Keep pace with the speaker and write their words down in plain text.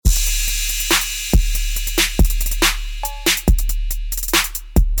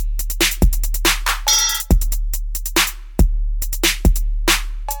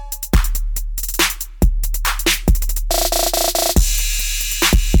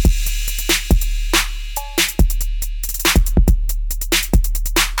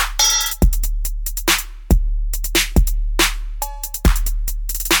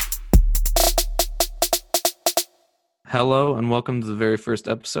Hello and welcome to the very first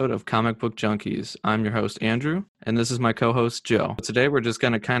episode of Comic Book Junkies. I'm your host, Andrew, and this is my co-host, Joe. Today we're just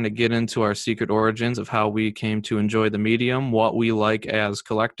going to kind of get into our secret origins of how we came to enjoy the medium, what we like as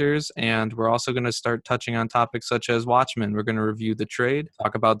collectors, and we're also going to start touching on topics such as Watchmen. We're going to review the trade,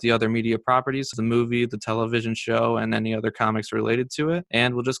 talk about the other media properties, the movie, the television show, and any other comics related to it,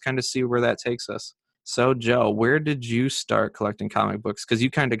 and we'll just kind of see where that takes us. So, Joe, where did you start collecting comic books? Because you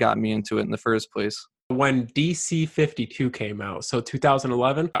kind of got me into it in the first place. When DC 52 came out, so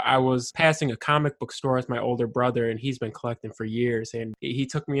 2011, I was passing a comic book store with my older brother, and he's been collecting for years. And he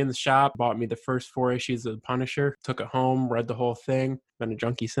took me in the shop, bought me the first 4 issues of The Punisher, took it home, read the whole thing, been a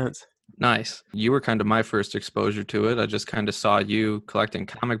junkie since. Nice. You were kind of my first exposure to it. I just kind of saw you collecting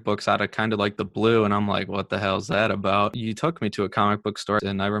comic books out of kind of like the blue, and I'm like, what the hell is that about? You took me to a comic book store,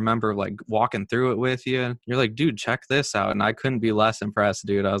 and I remember like walking through it with you, and you're like, dude, check this out. And I couldn't be less impressed,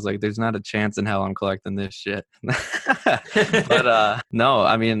 dude. I was like, there's not a chance in hell I'm collecting this shit. But no,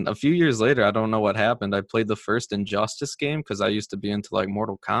 I mean, a few years later, I don't know what happened. I played the first Injustice game because I used to be into like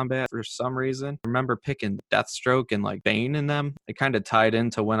Mortal Kombat for some reason. I remember picking Deathstroke and like Bane in them. It kind of tied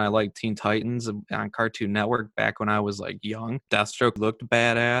into when I liked Teen Titans on Cartoon Network back when I was like young. Deathstroke looked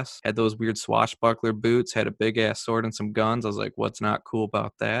badass, had those weird swashbuckler boots, had a big ass sword and some guns. I was like, what's not cool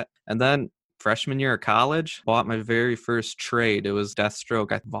about that? And then freshman year of college, bought my very first trade. It was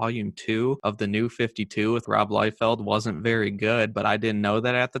Deathstroke, volume 2 of the New 52 with Rob Liefeld. Wasn't very good, but I didn't know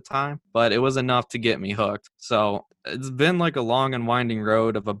that at the time. But it was enough to get me hooked. So it's been like a long and winding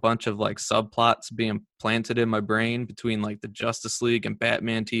road of a bunch of like subplots being planted in my brain between like the Justice League and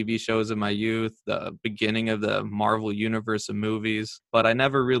Batman TV shows in my youth, the beginning of the Marvel universe of movies. But I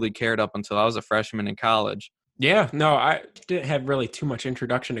never really cared up until I was a freshman in college. Yeah, no, I didn't have really too much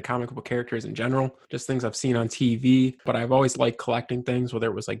introduction to comic book characters in general, just things I've seen on TV, but I've always liked collecting things, whether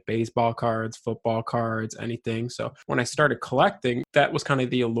it was like baseball cards, football cards, anything. So when I started collecting, that was kind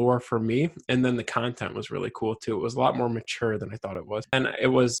of the allure for me. And then the content was really cool too. It was a lot more mature than I thought it was. And it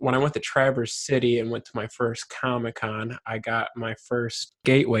was when I went to Traverse City and went to my first Comic-Con, I got my first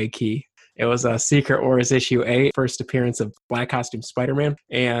gateway key. It was a Secret Wars issue 8, first appearance of Black Costume Spider-Man.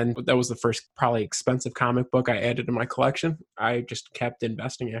 And that was the first probably expensive comic book I added to my collection. I just kept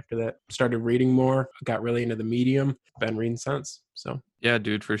investing after that. Started reading more, got really into the medium, been reading since. So Yeah,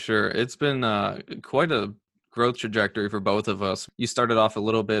 dude, for sure. It's been quite a growth trajectory for both of us. You started off a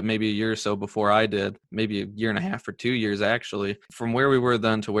little bit, maybe a year or so before I did, maybe a year and a half or 2 years actually. From where we were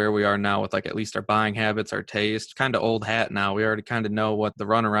then to where we are now with like at least our buying habits, our taste, kind of old hat now. We already kind of know what the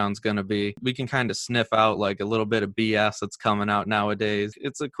runaround's going to be. We can kind of sniff out like a little bit of BS that's coming out nowadays.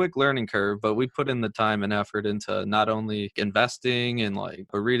 It's a quick learning curve, but we put in the time and effort into not only investing and like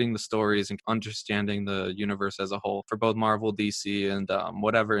reading the stories and understanding the universe as a whole for both Marvel, DC, and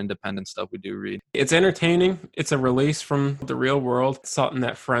whatever independent stuff we do read. it's entertaining. It's a release from the real world, something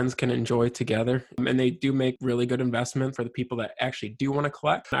that friends can enjoy together. And they do make really good investment for the people that actually do want to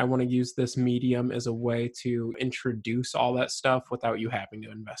collect. I want to use this medium as a way to introduce all that stuff without you having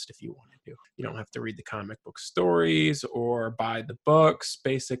to invest if you want to do. You don't have to read the comic book stories or buy the books.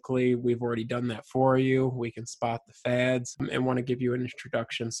 Basically, we've already done that for you. We can spot the fads and want to give you an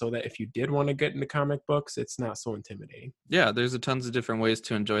introduction so that if you did want to get into comic books, it's not so intimidating. Yeah, there's a tons of different ways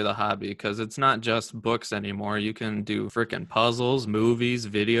to enjoy the hobby because it's not just books anymore. You can do freaking puzzles, movies,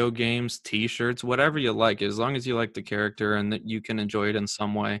 video games, t-shirts, whatever you like, as long as you like the character and that you can enjoy it in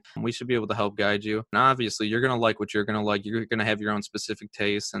some way. We should be able to help guide you. And obviously, you're going to like what you're going to like. You're going to have your own specific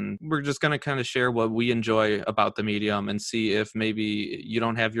tastes. And we're just going to kind of share what we enjoy about the medium and see if maybe you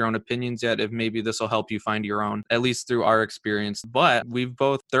don't have your own opinions yet, if maybe this will help you find your own, at least through our experience. But we've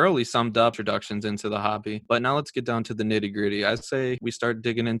both thoroughly summed up introductions into the hobby. But now let's get down to the nitty gritty. I'd say we start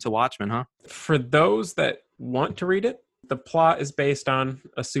digging into Watchmen, huh? For those that want to read it, the plot is based on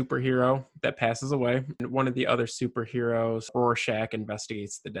a superhero that passes away. And one of the other superheroes, Rorschach,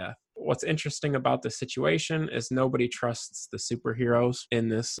 investigates the death. What's interesting about the situation is nobody trusts the superheroes in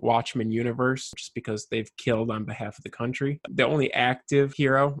this Watchmen universe just because they've killed on behalf of the country. The only active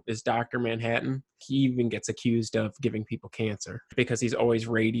hero is Dr. Manhattan. He even gets accused of giving people cancer because he's always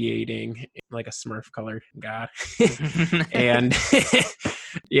radiating like a Smurf-colored god. And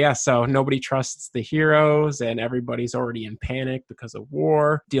yeah, so nobody trusts the heroes and everybody's already in panic because of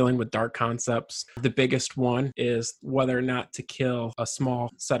war, dealing with dark concepts. The biggest one is whether or not to kill a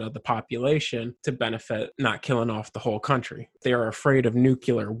small set of the population to benefit not killing off the whole country. They are afraid of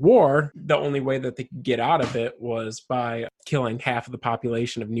nuclear war. The only way that they could get out of it was by killing half of the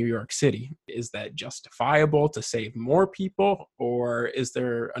population of New York City. Is that justifiable to save more people, or is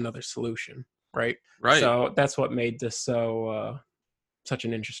there another solution? Right. Right. So that's what made this so such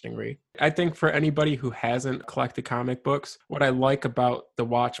an interesting read. I think for anybody who hasn't collected comic books, what I like about the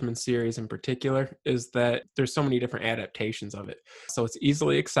Watchmen series in particular is that there's so many different adaptations of it. So it's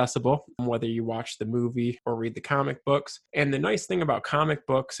easily accessible, whether you watch the movie or read the comic books. And the nice thing about comic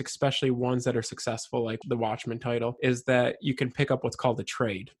books, especially ones that are successful, like the Watchmen title, is that you can pick up what's called a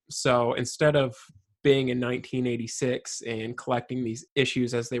trade. So instead of being in 1986 and collecting these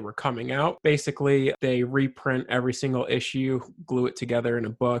issues as they were coming out, basically they reprint every single issue, glue it together in a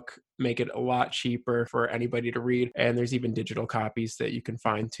book, make it a lot cheaper for anybody to read. And there's even digital copies that you can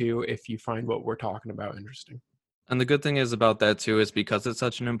find too if you find what we're talking about interesting. And the good thing is about that too is because it's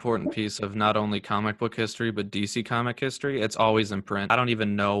such an important piece of not only comic book history but DC comic history, it's always in print. I don't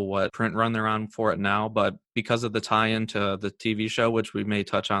even know what print run they're on for it now, but because of the tie-in to the TV show, which we may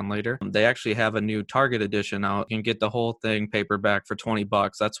touch on later, they actually have a new Target edition out. You can get the whole thing paperback for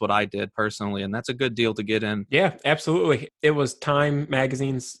 $20. That's what I did personally, and that's a good deal to get in. Yeah, absolutely. It was Time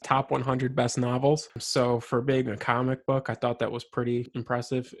Magazine's top 100 best novels. So for being a comic book, I thought that was pretty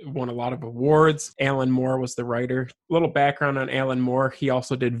impressive. It won a lot of awards. Alan Moore was the writer. Little background on Alan Moore. He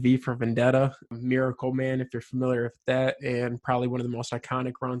also did V for Vendetta, Miracle Man, if you're familiar with that, and probably one of the most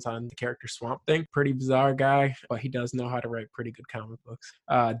iconic runs on the character Swamp Thing. Pretty bizarre guy, but he does know how to write pretty good comic books.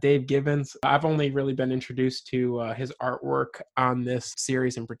 Dave Gibbons, I've only really been introduced to his artwork on this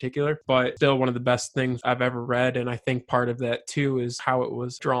series in particular, but still one of the best things I've ever read. And I think part of that too is how it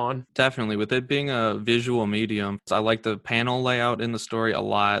was drawn. Definitely. With it being a visual medium, I like the panel layout in the story a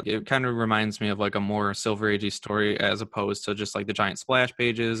lot. It kind of reminds me of like a more Silver Agey story as opposed to just like the giant splash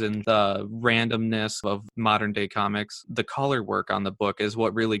pages and the randomness of modern day comics. The color work on the book is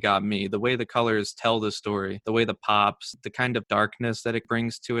what really got me. The way the colors tell the story, the way the pops, the kind of darkness that it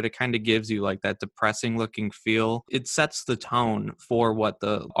brings to it, it kind of gives you like that depressing looking feel. It sets the tone for what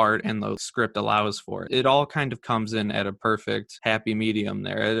the art and the script allows for. It all kind of comes in at a perfect happy medium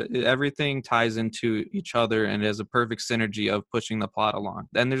there. Everything ties into each other and has a perfect synergy of pushing the plot along.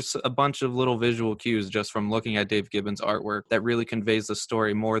 And there's a bunch of little visual cues just from looking at Dave Gibbons' artwork that really conveys the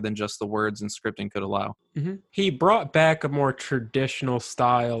story more than just the words and scripting could allow. Mm-hmm. He brought back a more traditional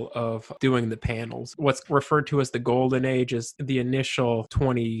style of doing the panels. What's referred to as the golden age is the initial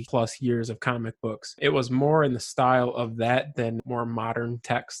 20 plus years of comic books. It was more in the style of that than more modern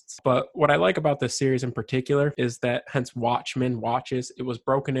texts. But what I like about this series in particular is that hence Watchmen, Watches, it was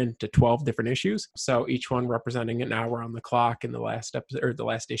broken into 12 different issues. So each one representing an hour on the clock, and the last episode or the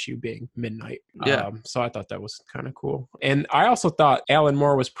last issue being midnight. Yeah. So I thought that was kind of cool. And I also thought Alan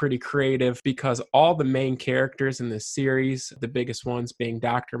Moore was pretty creative because all the main characters in this series, the biggest ones being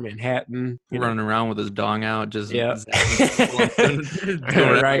Dr. Manhattan, running around with his dong out, just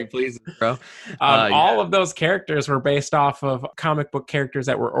right, please, bro. All of those characters were based off of comic book characters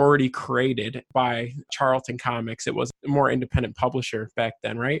that were already created by Charlton Comics. It was a more independent publisher back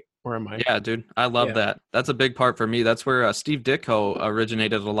then, right? Or am I? Yeah, dude. I love that. That's a big part for me. That's where Steve Ditko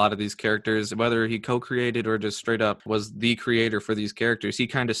originated a lot of these characters, whether he co-created or just straight up was the creator for these characters. He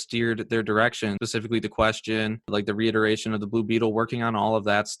kind of steered their direction, specifically the Question, like the reiteration of the Blue Beetle, working on all of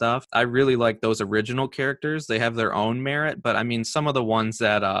that stuff. I really like those original characters. They have their own merit, but I mean, some of the ones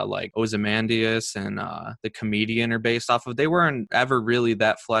that like Ozymandias and the Comedian are based off of, they weren't ever really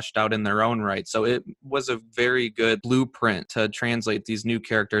that fleshed out in their own right. So it was a very good blueprint to translate these new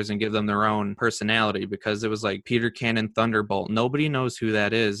characters and give them their own personality, because it was like Peter Cannon Thunderbolt. Nobody knows who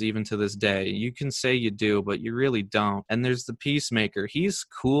that is even to this day. You can say you do, but you really don't. And there's the Peacemaker. He's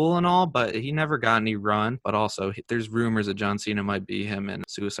cool and all, but he never got any run. But also there's rumors that John Cena might be him in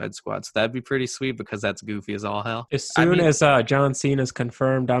Suicide Squad. So that'd be pretty sweet because that's goofy as all hell. As soon as John Cena's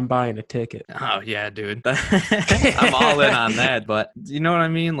confirmed, I'm buying a ticket. Oh yeah, dude. I'm all in on that. But you know what I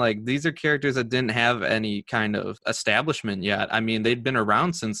mean? Like, these are characters that didn't have any kind of establishment yet. I mean, they'd been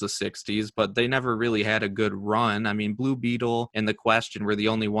around since the 60s, but they never really had a good run. I mean, Blue Beetle and the Question were the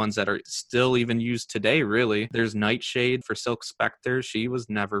only ones that are still even used today, really. There's Nightshade for Silk Spectre. She was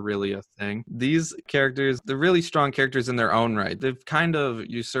never really a thing. These characters, they're really strong characters in their own right. They've kind of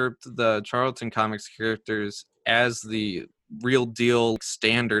usurped the Charlton Comics characters as the real deal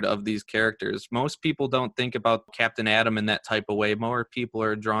standard of these characters. Most people don't think about Captain Atom in that type of way. More people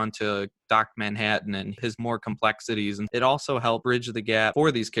are drawn to Doc Manhattan and his more complexities. And it also helped bridge the gap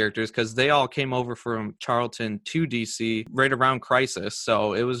for these characters because they all came over from Charlton to DC right around Crisis.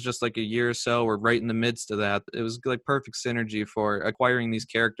 So it was just like a year or so, or right in the midst of that. It was like perfect synergy for acquiring these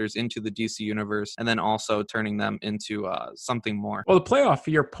characters into the DC universe and then also turning them into something more. Well, to play off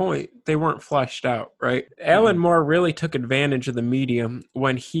of your point, they weren't fleshed out, right? Alan Moore really took advantage of the medium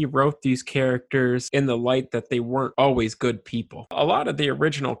when he wrote these characters in the light that they weren't always good people. A lot of the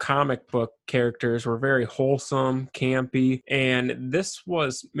original comic books book characters were very wholesome, campy, and this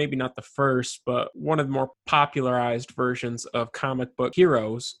was maybe not the first, but one of the more popularized versions of comic book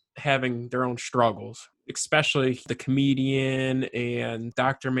heroes having their own struggles, especially the comedian and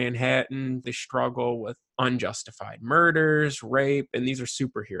Dr. Manhattan. They struggle with unjustified murders, rape, and these are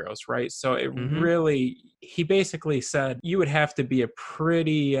superheroes, right? So it really, he basically said you would have to be a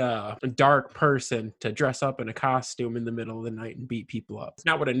pretty dark person to dress up in a costume in the middle of the night and beat people up. It's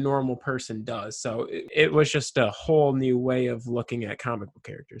not what a normal person does. So it was just a whole new way of looking at comic book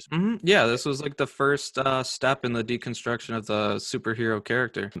characters. Yeah, this was like the first step in the deconstruction of the superhero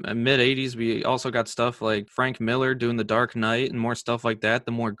character. In mid 80s, we also got stuff like Frank Miller doing The Dark Knight and more stuff like that,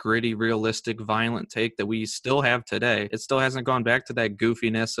 the more gritty, realistic, violent take that we still have today. It still hasn't gone back to that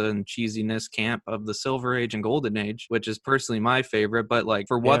goofiness and cheesiness camp of the Silver Age and Golden Age, which is personally my favorite. But like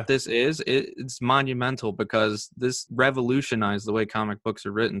for what this is, it's monumental because this revolutionized the way comic books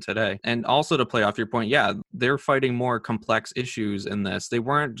are written today. And also to play off your point, yeah, they're fighting more complex issues in this. They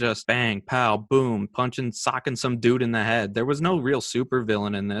weren't just bang, pow, boom, punching, socking some dude in the head. There was no real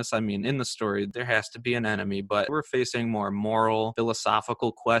supervillain in this. I mean, in the story, there has to be an enemy, but we're facing more moral,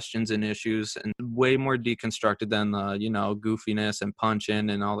 philosophical questions and issues, and way more deconstructed than the, goofiness and punching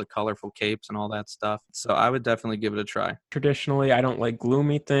and all the colorful capes and all that stuff. So I would definitely give it a try. Traditionally, I don't like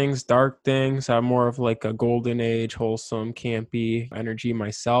gloomy things, dark things. I'm more of like a golden age, wholesome, campy energy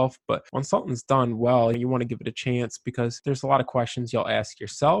myself. But when something's done well, you want to give it a chance because there's a lot of questions you'll ask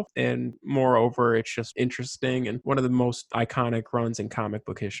yourself. And moreover, it's just interesting and one of the most iconic runs in comic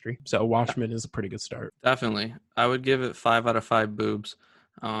book history. So Watchmen is a pretty good start. Definitely. I would give it 5 out of 5 boobs.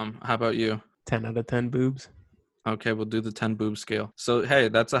 How about you? 10 out of 10 boobs. Okay, we'll do the 10 boob scale. So, hey,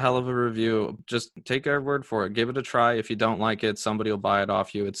 that's a hell of a review. Just take our word for it. Give it a try. If you don't like it, somebody will buy it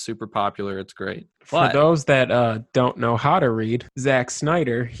off you. It's super popular. It's great. For those that don't know how to read, Zack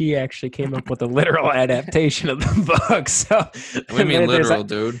Snyder, he actually came up with a literal adaptation of the book. So, we mean literal,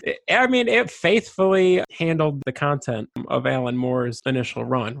 dude. I mean, it faithfully handled the content of Alan Moore's initial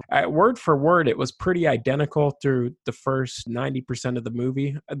run. Word for word, it was pretty identical through the first 90% of the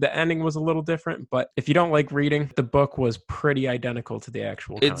movie. The ending was a little different, but if you don't like reading, the book was pretty identical to the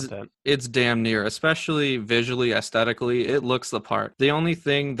actual content. It's damn near, especially visually, aesthetically. It looks the part. The only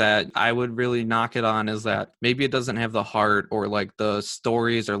thing that I would really knock it on is that maybe it doesn't have the heart or like the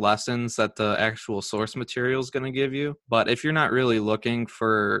stories or lessons that the actual source material is going to give you. But if you're not really looking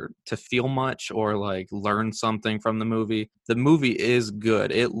to feel much or like learn something from the movie is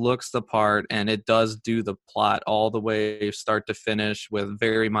good. It looks the part and it does do the plot all the way start to finish with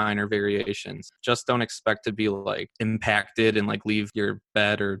very minor variations. Just don't expect to be like impacted and like leave your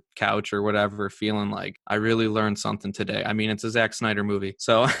bed or couch or whatever feeling like I really learned something today. I mean, it's a Zack Snyder movie,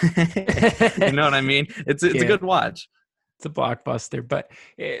 so you know what I mean? It's a good watch. It's a blockbuster, but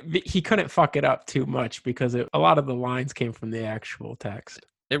he couldn't fuck it up too much because a lot of the lines came from the actual text.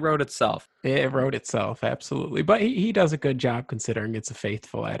 It wrote itself. It wrote itself, absolutely. But he does a good job considering it's a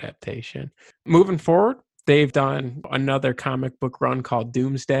faithful adaptation. Moving forward, they've done another comic book run called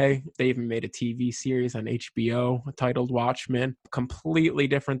Doomsday. They even made a TV series on HBO titled Watchmen. Completely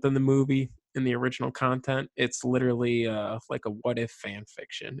different than the movie. In the original content, it's literally like a what-if fan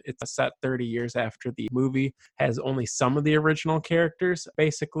fiction. It's set 30 years after the movie, has only some of the original characters.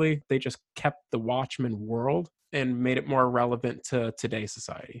 Basically, they just kept the Watchmen world and made it more relevant to today's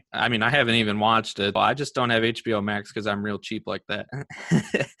society. I mean, I haven't even watched it. I just don't have HBO Max because I'm real cheap like that.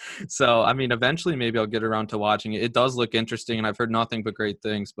 So, I mean, eventually maybe I'll get around to watching it. It does look interesting, and I've heard nothing but great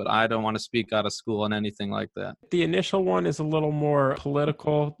things, but I don't want to speak out of school on anything like that. The initial one is a little more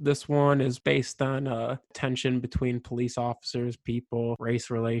political. This one is based on tension between police officers, people, race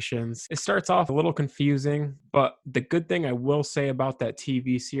relations. It starts off a little confusing, but the good thing I will say about that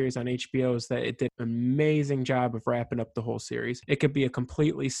TV series on HBO is that it did an amazing job of wrapping up the whole series. It could be a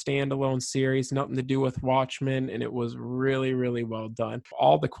completely standalone series, nothing to do with Watchmen, and it was really, really well done.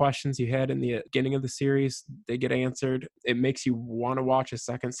 All the questions you had in the beginning of the series, they get answered. It makes you want to watch a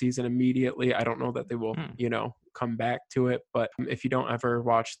second season immediately. I don't know that they will, come back to it, but if you don't ever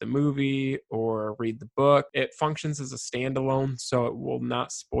watch the movie or read the book, it functions as a standalone, so it will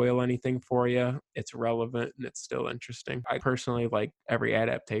not spoil anything for you. It's relevant and it's still interesting. I personally like every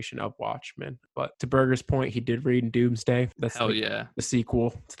adaptation of Watchmen, but to Berger's point, he did read Doomsday. That's the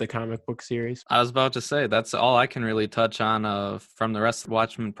sequel to the comic book series. I was about to say that's all I can really touch on from the rest of the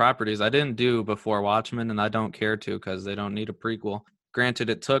Watchmen properties. I didn't do before Watchmen, and I don't care to because they don't need a prequel. Granted,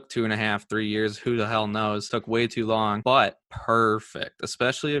 it took 2.5, 3 years. Who the hell knows? Took way too long, but perfect.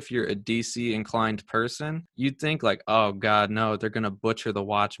 Especially if you're a DC inclined person, you'd think like, oh God, no, they're going to butcher the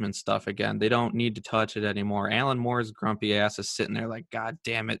Watchmen stuff again. They don't need to touch it anymore. Alan Moore's grumpy ass is sitting there like, God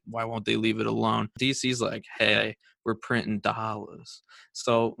damn it. Why won't they leave it alone? DC's like, hey, we're printing dollars.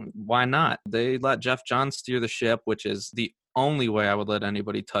 So why not? They let Jeff Johns steer the ship, which is the only way I would let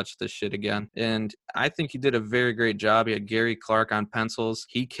anybody touch this shit again. And I think he did a very great job. He had Gary Clark on pencils.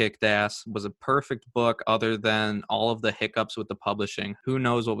 He kicked ass. Was a perfect book other than all of the hiccups with the publishing. Who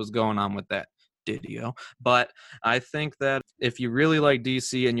knows what was going on with that? Didio. But I think that if you really like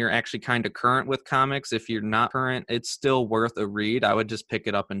DC and you're actually kind of current with comics, if you're not current, it's still worth a read. I would just pick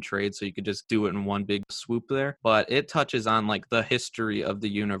it up and trade so you could just do it in one big swoop there. But it touches on like the history of the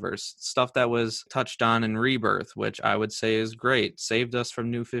universe, stuff that was touched on in Rebirth, which I would say is great. Saved us from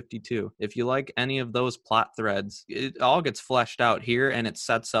New 52. If you like any of those plot threads, it all gets fleshed out here and it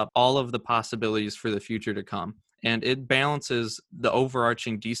sets up all of the possibilities for the future to come. And it balances the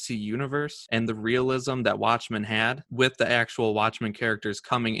overarching DC universe and the realism that Watchmen had with the actual Watchmen characters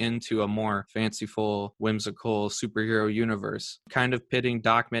coming into a more fanciful, whimsical superhero universe, kind of pitting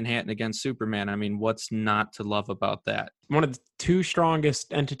Doc Manhattan against Superman. I mean, what's not to love about that? One of the two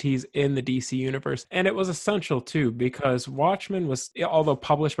strongest entities in the DC universe. And it was essential too, because Watchmen was, although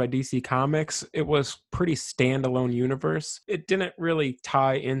published by DC Comics, it was pretty standalone universe. It didn't really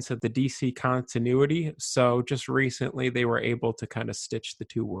tie into the DC continuity. So just recently they were able to kind of stitch the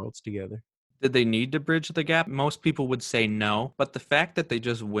two worlds together. Did they need to bridge the gap? Most people would say no, but the fact that they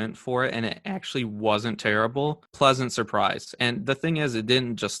just went for it and it actually wasn't terrible, pleasant surprise. And the thing is, it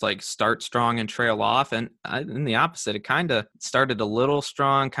didn't just like start strong and trail off. And in the opposite, it kind of started a little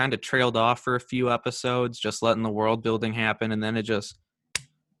strong, kind of trailed off for a few episodes, just letting the world building happen. And then it just,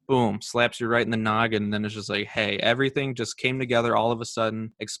 boom, slaps you right in the noggin. And then it's just like, hey, everything just came together all of a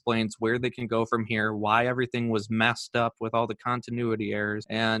sudden, explains where they can go from here, why everything was messed up with all the continuity errors.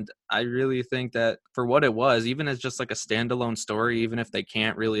 And I really think that for what it was, even as just like a standalone story, even if they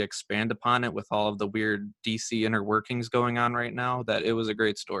can't really expand upon it with all of the weird DC inner workings going on right now, that it was a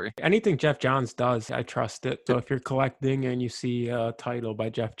great story. Anything Jeff Johns does, I trust it. So if you're collecting and you see a title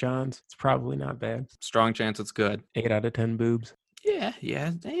by Jeff Johns, it's probably not bad. Strong chance it's good. 8 out of 10 boobs. Yeah,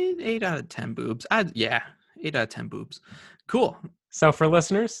 8 out of 10 boobs. 8 out of 10 boobs. Cool. So for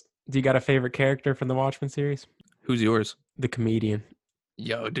listeners, do you got a favorite character from the Watchmen series? Who's yours? The comedian.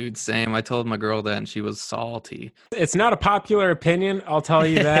 Yo, dude, same. I told my girl that and she was salty. It's not a popular opinion, I'll tell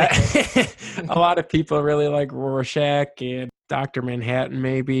you that. A lot of people really like Rorschach and Dr. Manhattan,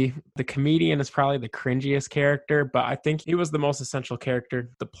 maybe. The comedian is probably the cringiest character, but I think he was the most essential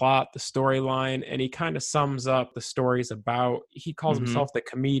character. The plot, the storyline, and he kind of sums up the stories about. He calls himself the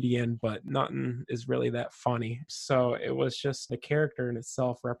comedian, but nothing is really that funny. So it was just the character in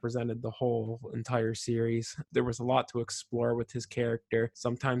itself represented the whole entire series. There was a lot to explore with his character.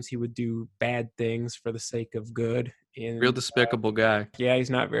 Sometimes he would do bad things for the sake of good. And, real despicable guy. Yeah, he's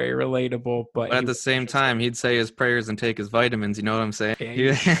not very relatable, but at the same time, he'd say his prayers and take his vitamins. You know what I'm saying?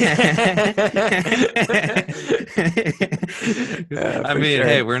 Yeah, I mean, sure.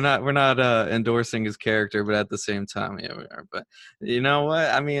 Hey, we're not endorsing his character, but at the same time, yeah, we are. But you know what?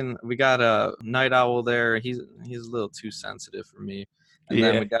 I mean, we got a Night Owl there. He's a little too sensitive for me. And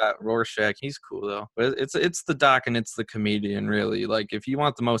then we got Rorschach. He's cool though. But it's the Doc and it's the comedian, really. Like if you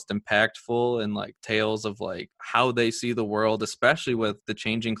want the most impactful and like tales of like how they see the world, especially with the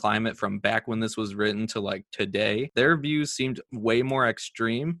changing climate from back when this was written to like today, their views seemed way more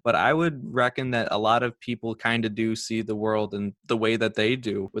extreme. But I would reckon that a lot of people kind of do see the world in the way that they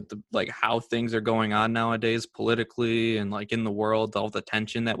do, with the like how things are going on nowadays politically and like in the world, all the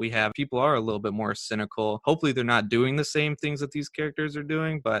tension that we have. People are a little bit more cynical. Hopefully they're not doing the same things that these characters are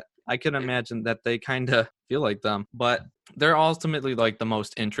doing, but I can imagine that they kind of feel like them. But they're ultimately like the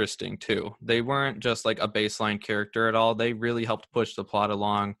most interesting too. They weren't just like a baseline character at all. They really helped push the plot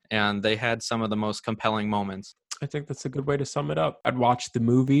along, and they had some of the most compelling moments. I think that's a good way to sum it up. I'd watch the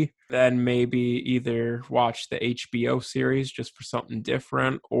movie, then maybe either watch the HBO series just for something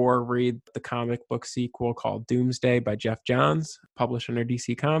different, or read the comic book sequel called Doomsday by Jeff Johns, published under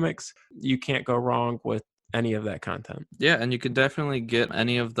DC Comics. You can't go wrong with any of that content. Yeah, and you could definitely get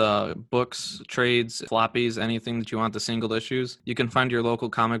any of the books, trades, floppies, anything that you want, the single issues. You can find your local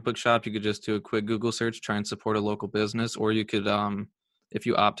comic book shop. You could just do a quick Google search, try and support a local business, or you could If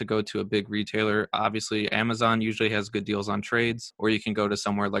you opt to go to a big retailer, obviously Amazon usually has good deals on trades, or you can go to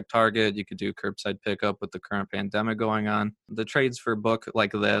somewhere like Target. You could do curbside pickup with the current pandemic going on. The trades for a book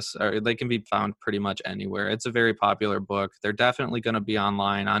like this, they can be found pretty much anywhere. It's a very popular book. They're definitely going to be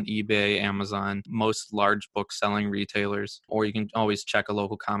online on eBay, Amazon, most large book selling retailers, or you can always check a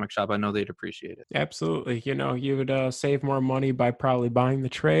local comic shop. I know they'd appreciate it. Absolutely. You would save more money by probably buying the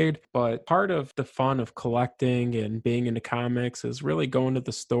trade, but part of the fun of collecting and being into comics is really going to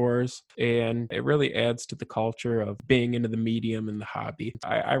the stores, and it really adds to the culture of being into the medium and the hobby.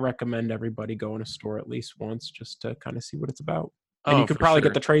 I recommend everybody go in a store at least once just to kind of see what it's about. And you could for probably sure.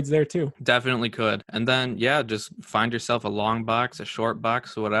 get the trades there too. Definitely could. And then, yeah, just find yourself a long box, a short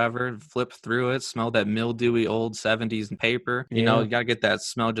box, whatever, flip through it, smell that mildewy old 70s paper. You know, you got to get that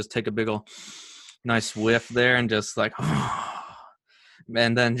smell. Just take a big old nice whiff there and just like,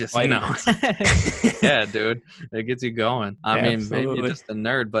 and then just, yeah, dude, it gets you going. I mean, maybe you're just a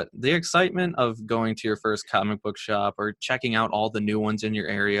nerd, but the excitement of going to your first comic book shop or checking out all the new ones in your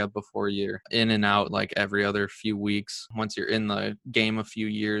area before you're in and out like every other few weeks, once you're in the game a few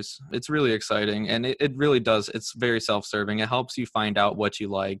years, it's really exciting. And it really does. It's very self-serving. It helps you find out what you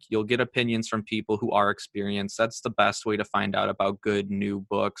like. You'll get opinions from people who are experienced. That's the best way to find out about good new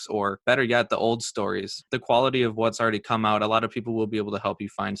books, or better yet, the old stories. The quality of what's already come out, a lot of people will be able to help you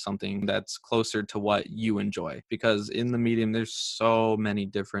find something that's closer to what you enjoy, because in the medium there's so many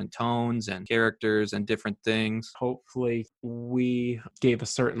different tones and characters and different things. Hopefully we gave a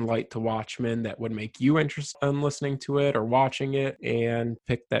certain light to Watchmen that would make you interested in listening to it or watching it and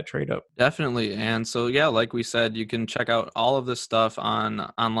pick that trade up. Definitely. And so, yeah, like we said, you can check out all of this stuff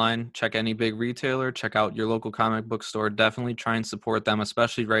online, check any big retailer, check out your local comic book store. Definitely try and support them,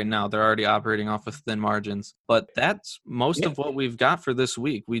 especially right now. They're already operating off of thin margins. But that's most of what we've got for this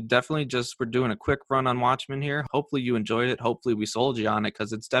week. We definitely we're doing a quick run on Watchmen here. Hopefully you enjoyed it. Hopefully we sold you on it,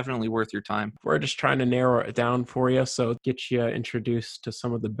 because it's definitely worth your time. We're just trying to narrow it down for you, so get you introduced to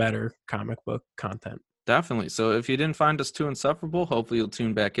some of the better comic book content. Definitely. So if you didn't find us too insufferable, hopefully you'll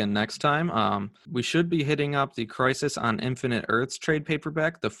tune back in next time. We should be hitting up the Crisis on Infinite Earths trade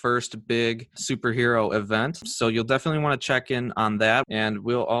paperback, the first big superhero event. So you'll definitely want to check in on that, and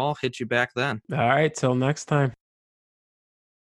we'll all hit you back then. All right, till next time.